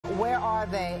where are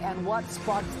they and what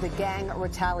sparked the gang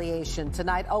retaliation?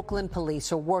 Tonight, Oakland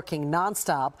police are working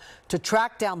nonstop to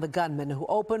track down the gunman who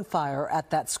opened fire at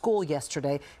that school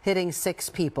yesterday, hitting 6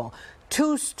 people.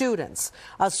 2 students,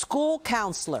 a school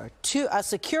counselor, a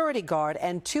security guard,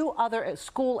 and 2 other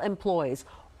school employees,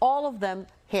 all of them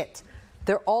hit.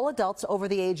 They're all adults over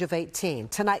the age of 18.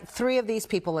 Tonight, 3 of these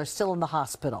people are still in the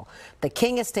hospital. The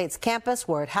King Estates campus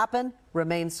where it happened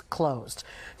remains closed.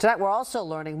 Tonight, we're also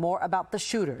learning more about the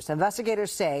shooters.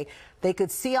 Investigators say they could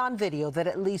see on video that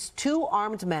at least 2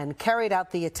 armed men carried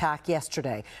out the attack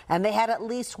yesterday, and they had at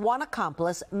least 1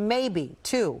 accomplice, maybe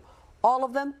 2. All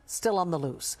of them still on the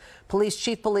loose. Police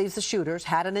chief believes the shooters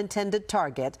had an intended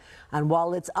target, and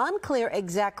while it's unclear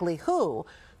exactly who,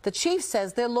 the chief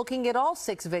says they're looking at all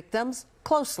 6 victims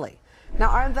closely. Now,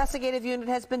 our investigative unit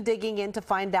has been digging in to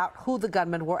find out who the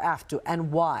gunmen were after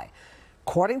and why.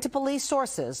 According to police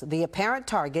sources, the apparent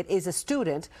target is a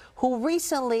student who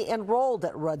recently enrolled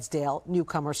at Rudsdale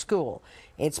Newcomer School.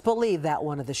 It's believed that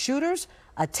one of the shooters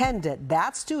attended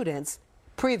that student's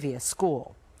previous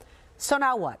school. So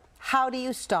now what? How do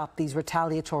you stop these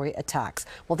retaliatory attacks?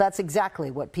 Well, that's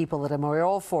exactly what people at a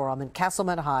mayoral forum in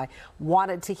Castleman High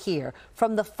wanted to hear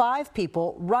from the 5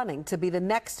 people running to be the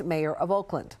next mayor of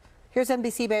Oakland. Here's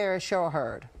NBC Mayor Cheryl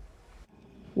Hurd.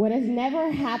 What has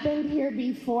never happened here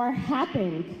before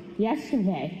happened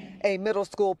yesterday. A middle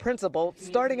school principal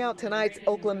starting out tonight's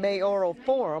Oakland mayoral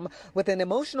forum with an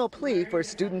emotional plea for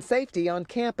student safety on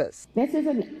campus. This is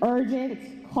an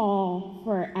urgent call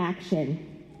for action.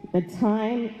 The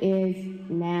time is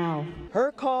now.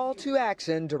 Her call to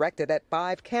action directed at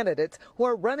 5 candidates who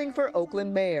are running for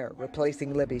Oakland mayor,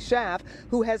 replacing Libby Schaaf,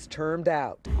 who has termed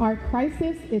out. Our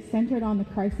crisis is centered on the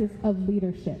crisis of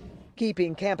leadership.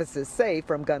 Keeping campuses safe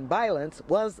from gun violence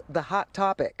was the hot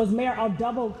topic. As mayor, I'll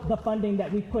double the funding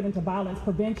that we put into violence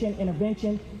prevention,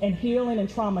 intervention, and healing and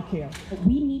trauma care.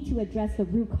 We need to address the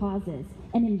root causes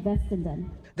and invest in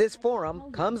them. This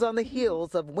forum comes on the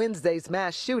heels of Wednesday's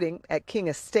mass shooting at King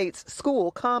Estates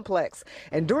school complex,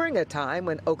 and during a time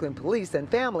when Oakland police and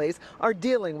families are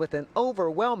dealing with an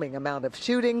overwhelming amount of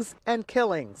shootings and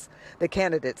killings. The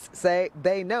candidates say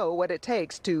they know what it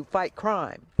takes to fight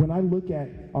crime. When I look at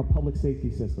our public safety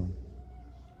system,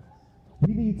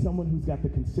 we need someone who's got the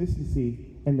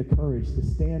consistency and the courage to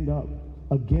stand up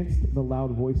against the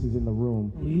loud voices in the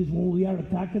room. Police, when we are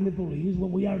attacking the police,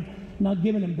 when we are not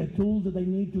giving them the tools that they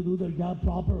need to do their job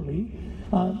properly,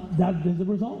 that is the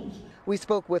results. We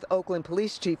spoke with Oakland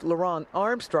Police Chief LaRon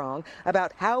Armstrong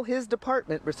about how his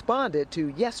department responded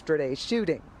to yesterday's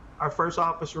shooting. Our first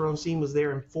officer on scene was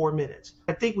there in 4 minutes.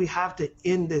 I think we have to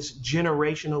end this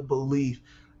generational belief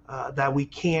that we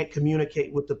can't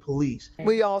communicate with the police.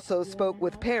 We also spoke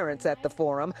with parents at the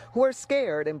forum who are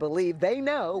scared and believe they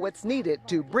know what's needed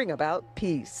to bring about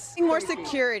peace. More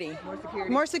security,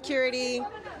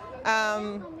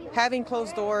 having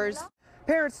closed doors.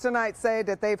 Parents tonight say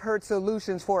that they've heard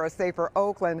solutions for a safer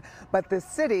Oakland, but the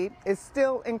city is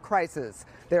still in crisis.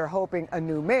 They're hoping a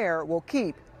new mayor will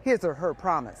keep his or her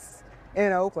promise.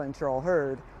 In Oakland, Cheryl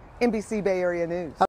Hurd, NBC Bay Area News.